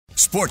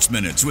Sports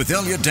Minutes with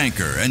Elliot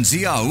Danker and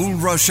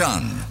Ziaul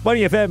Roshan.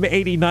 Money FM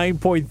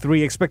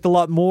 89.3. Expect a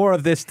lot more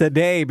of this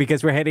today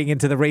because we're heading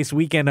into the race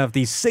weekend of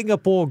the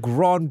Singapore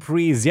Grand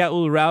Prix.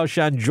 Ziaul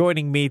Roshan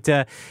joining me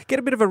to get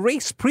a bit of a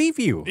race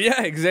preview.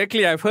 Yeah,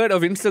 exactly. I've heard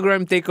of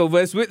Instagram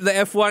takeovers. With the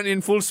F1 in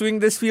full swing,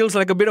 this feels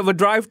like a bit of a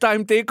drive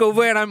time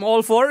takeover, and I'm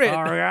all for it.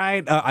 All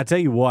right. I tell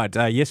you what,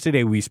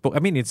 yesterday we spoke. I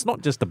mean, it's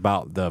not just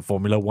about the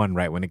Formula One,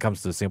 right? When it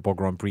comes to the Singapore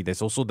Grand Prix,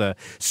 there's also the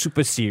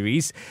Super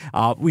Series.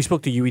 We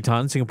spoke to Yui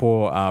Tan,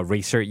 Singapore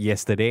racer,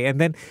 yesterday.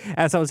 And then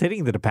as I was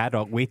heading to the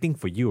paddock, waiting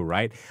for you,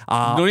 right?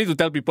 Don't need to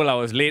tell people I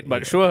was late,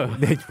 but sure.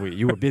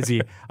 You were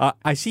busy.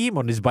 I see him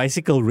on his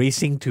bicycle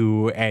racing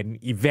to an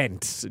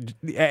event.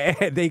 And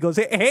then he goes,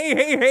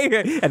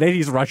 hey. And then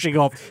he's rushing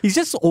off. He's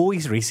just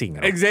always racing.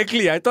 Right?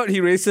 Exactly. I thought he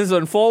races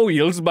on 4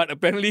 wheels, but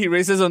apparently he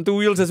races on 2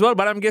 wheels as well.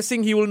 But I'm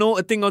guessing he will know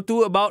a thing or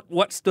two about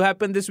what's to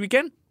happen this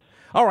weekend.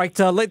 All right,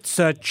 let's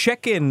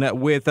check in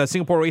with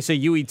Singapore racer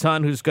Yui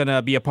Tan, who's going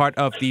to be a part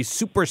of the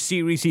Super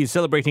Series. He's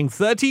celebrating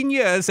 13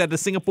 years at the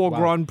Singapore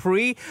Grand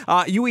Prix.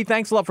 Yui,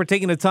 thanks a lot for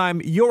taking the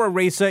time. You're a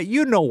racer.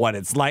 You know what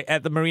it's like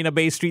at the Marina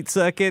Bay Street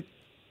circuit.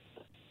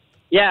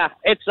 Yeah,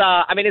 it's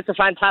a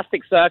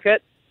fantastic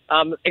circuit.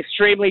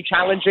 Extremely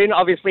challenging.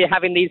 Obviously,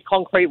 having these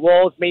concrete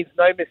walls means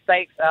no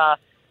mistakes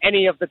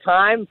any of the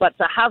time. But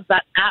to have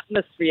that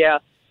atmosphere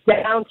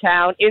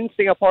downtown in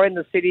Singapore, in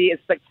the city, is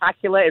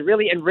spectacular. It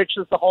really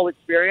enriches the whole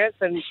experience.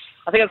 And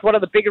I think it's one of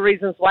the bigger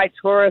reasons why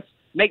tourists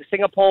make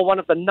Singapore one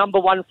of the number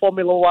one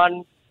Formula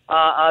One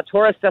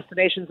tourist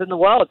destinations in the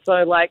world. So,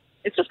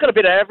 it's just got a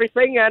bit of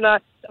everything and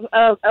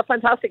a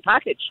fantastic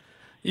package.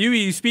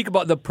 You speak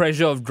about the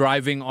pressure of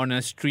driving on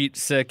a street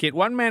circuit.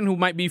 One man who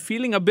might be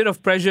feeling a bit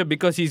of pressure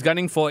because he's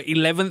gunning for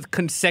 11th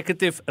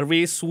consecutive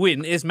race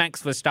win is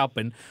Max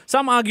Verstappen.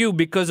 Some argue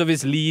because of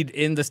his lead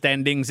in the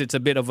standings, it's a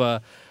bit of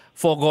a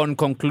foregone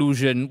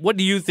conclusion. What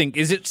do you think?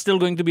 Is it still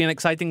going to be an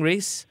exciting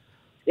race?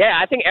 Yeah,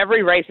 I think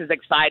every race is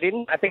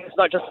exciting. I think it's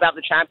not just about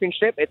the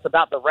championship. It's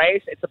about the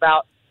race. It's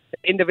about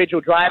the individual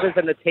drivers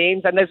and the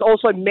teams. And there's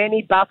also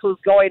many battles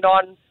going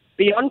on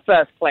beyond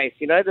first place.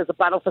 You know, there's a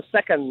battle for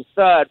second,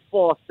 third,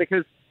 fourth,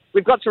 because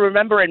we've got to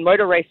remember in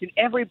motor racing,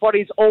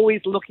 everybody's always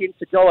looking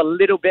to go a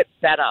little bit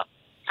better.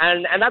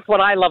 And that's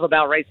what I love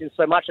about racing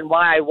so much and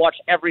why I watch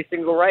every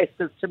single race.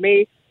 Because to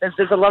me,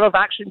 there's a lot of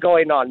action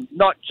going on,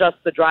 not just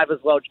the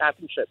Drivers' World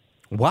Championship.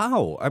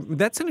 Wow,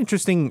 that's an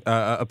interesting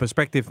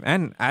perspective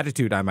and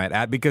attitude, I might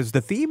add, because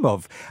the theme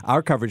of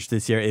our coverage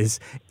this year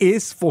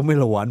is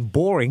Formula One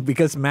boring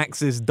because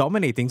Max is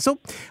dominating? So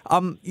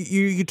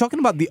you're talking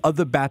about the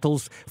other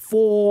battles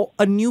for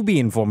a newbie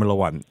in Formula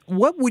One.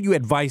 What would you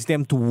advise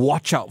them to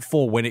watch out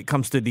for when it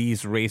comes to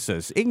these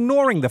races,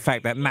 ignoring the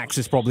fact that Max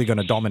is probably going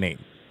to dominate?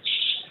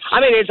 I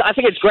mean, I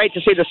think it's great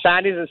to see the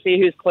standings and see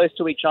who's close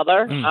to each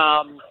other.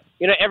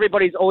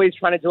 Everybody's always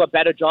trying to do a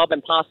better job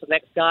and pass the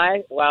next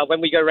guy. Well,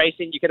 when we go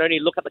racing, you can only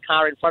look at the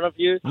car in front of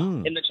you.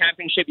 In the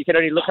championship, you can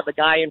only look at the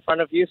guy in front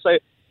of you.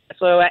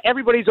 So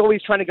everybody's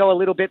always trying to go a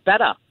little bit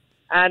better.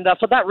 And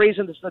for that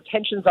reason, the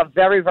tensions are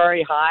very,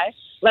 very high.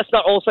 Let's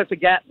not also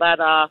forget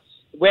that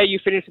where you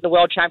finish in the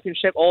World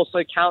Championship also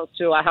counts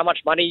to how much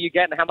money you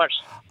get and how much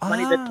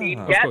money the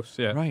team gets. Course,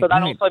 yeah. So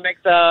that also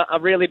makes a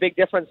really big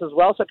difference as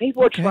well. So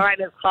people are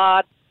trying as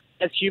hard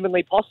as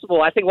humanly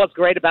possible. I think what's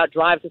great about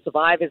Drive to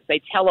Survive is they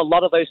tell a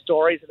lot of those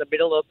stories in the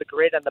middle of the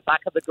grid and the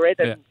back of the grid.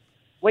 And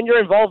when you're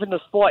involved in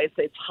the sport,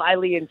 it's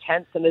highly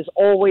intense and there's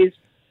always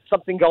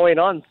something going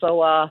on.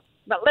 So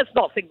let's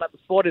not think that the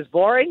sport is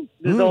boring.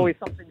 There's always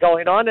something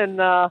going on.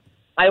 And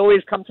I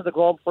always come to the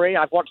Grand Prix.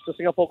 I've watched the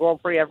Singapore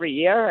Grand Prix every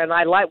year, and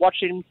I like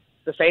watching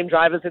the same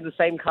drivers in the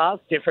same cars,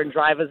 different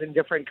drivers in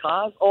different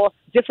cars, or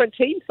different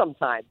teams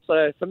sometimes.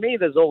 So for me,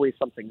 there's always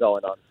something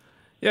going on.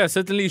 Yeah,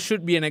 certainly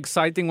should be an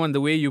exciting one the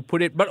way you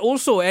put it. But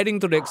also adding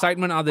to the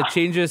excitement are the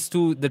changes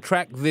to the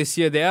track this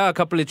year. There are a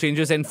couple of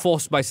changes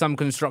enforced by some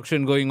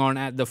construction going on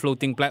at the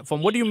floating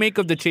platform. What do you make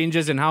of the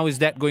changes and how is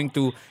that going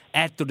to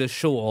add to the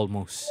show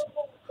almost?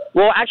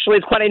 Well, actually,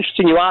 it's quite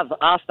interesting you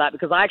asked that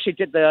because I actually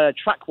did the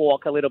track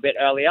walk a little bit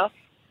earlier.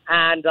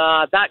 And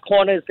that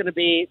corner is going to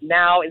be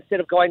now, instead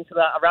of going to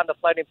around the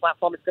floating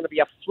platform, it's going to be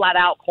a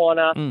flat-out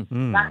corner.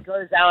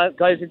 That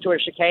goes into a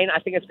chicane. I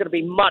think it's going to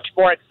be much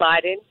more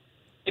exciting.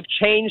 They've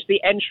changed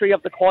the entry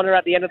of the corner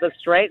at the end of the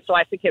straight, so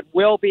I think it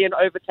will be an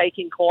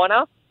overtaking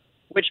corner,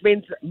 which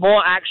means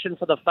more action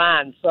for the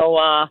fans. So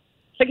I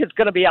think it's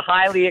going to be a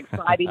highly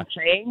exciting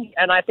change,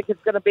 and I think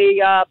it's going to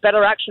be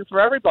better action for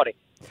everybody.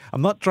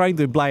 I'm not trying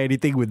to imply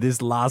anything with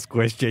this last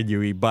question,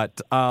 Yui,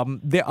 but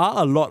there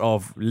are a lot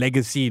of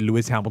legacy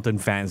Lewis Hamilton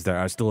fans that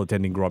are still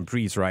attending Grand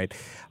Prix, right?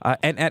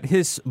 And at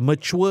his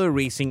mature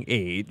racing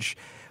age,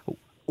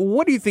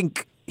 what do you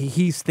think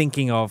he's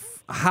thinking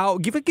of? How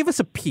give us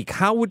a peek.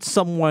 How would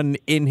someone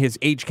in his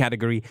age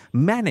category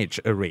manage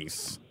a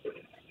race?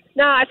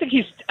 No, I think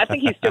he's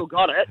still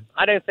got it.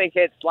 I don't think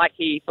it's like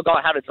he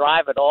forgot how to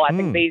drive at all. I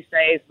think these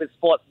days with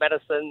sports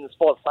medicine,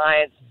 sports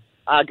science,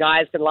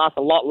 guys can last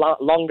a lot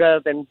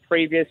longer than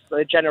previous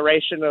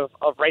generation of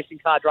racing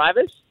car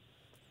drivers.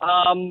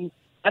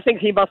 I think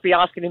he must be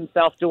asking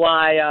himself, do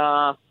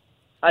I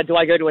Do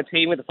I go to a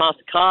team with a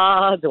faster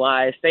car? Do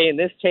I stay in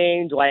this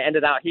team? Do I end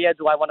it out here?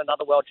 Do I want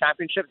another world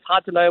championship? It's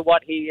hard to know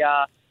what he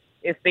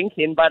is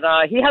thinking, but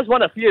he has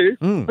won a few.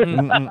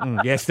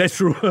 Yes, that's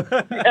true.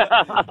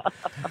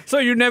 So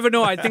you never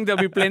know. I think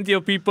there'll be plenty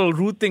of people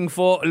rooting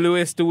for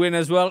Lewis to win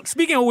as well.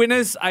 Speaking of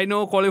winners, I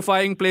know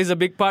qualifying plays a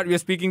big part. We're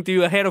speaking to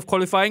you ahead of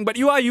qualifying, but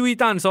you are Yui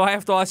Tan, so I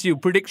have to ask you,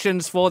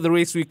 predictions for the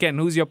race weekend.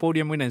 Who's your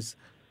podium winners?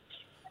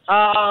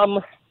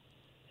 It's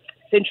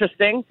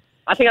interesting.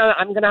 I think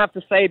I'm going to have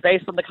to say,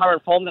 based on the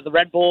current form, that the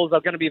Red Bulls are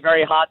going to be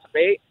very hard to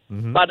beat.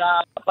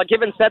 But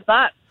given said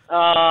that,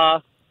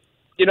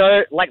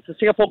 like the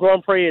Singapore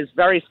Grand Prix is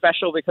very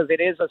special because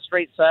it is a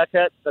street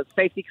circuit. The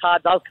safety car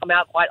does come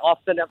out quite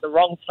often at the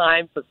wrong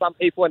time for some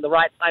people and the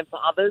right time for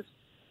others.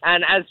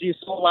 And as you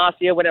saw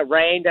last year when it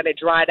rained and it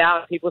dried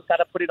out, people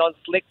started putting on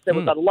slicks. There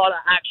was a lot of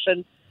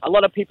action. A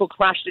lot of people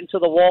crashed into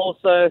the wall.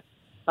 So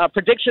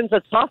predictions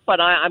are tough,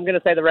 but I'm going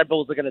to say the Red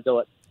Bulls are going to do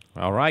it.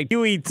 All right.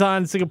 Yui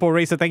Tan, Singapore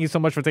racer, thank you so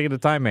much for taking the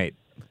time, mate.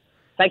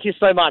 Thank you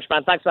so much,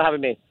 man. Thanks for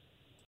having me.